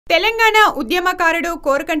తెలంగాణ ఉద్యమకారుడు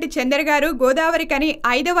కోరుకంటి చందర్ గారు గోదావరిఖని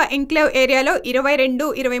 5వ ఎంక్లేవ్ ఏరియాలో 22,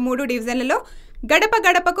 23 డివిజన్లలో గడప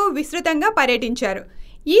గడపకు విస్తృతంగా పర్యటించారు.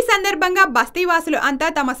 ఈ సందర్భంగా బస్తీవాసులు అంతా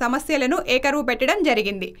తమ సమస్యలను ఏకరువు పెట్టడం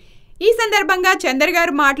జరిగింది. ఈ సందర్భంగా చందర్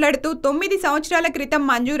గారు మాట్లాడుతూ 9 సంవత్సరాల క్రితం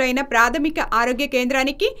మంజూరైన ప్రాథమిక ఆరోగ్య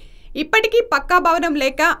కేంద్రానికి ఇప్పటికీ పక్కా భవనం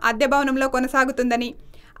లేక అద్దె భవనంలో కొనసాగుతుందని,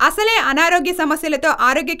 అసలే అనారోగ్య సమస్యలతో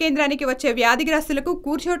ఆరోగ్య కేంద్రానికి వచ్చే వ్యాధిగ్రస్తులకు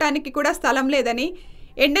కూర్చోటానికి కూడా స్థలం లేదని,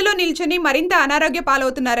 ఎండలో నిల్చుని మరింత అనారోగ్య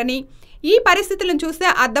పాలవుతున్నారని, ఈ పరిస్థితులను చూస్తే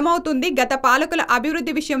అర్థమవుతుంది గత పాలకుల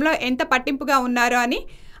అభివృద్ధి విషయంలో ఎంత పట్టింపుగా ఉన్నారో అని.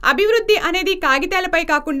 అభివృద్ధి అనేది కాగితాలపై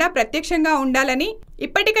కాకుండా ప్రత్యక్షంగా ఉండాలని,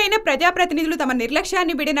 ఇప్పటికైనా ప్రజాప్రతినిధులు తమ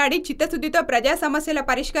నిర్లక్ష్యాన్ని విడనాడి చిత్తశుద్ధితో ప్రజా సమస్యల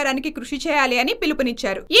పరిష్కారానికి కృషి చేయాలి అని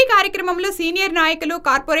పిలుపునిచ్చారు. ఈ కార్యక్రమంలో సీనియర్ నాయకులు,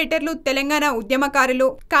 కార్పొరేటర్లు, తెలంగాణ ఉద్యమకారులు,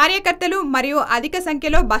 కార్యకర్తలు మరియు అధిక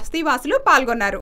సంఖ్యలో బస్తీవాసులు పాల్గొన్నారు.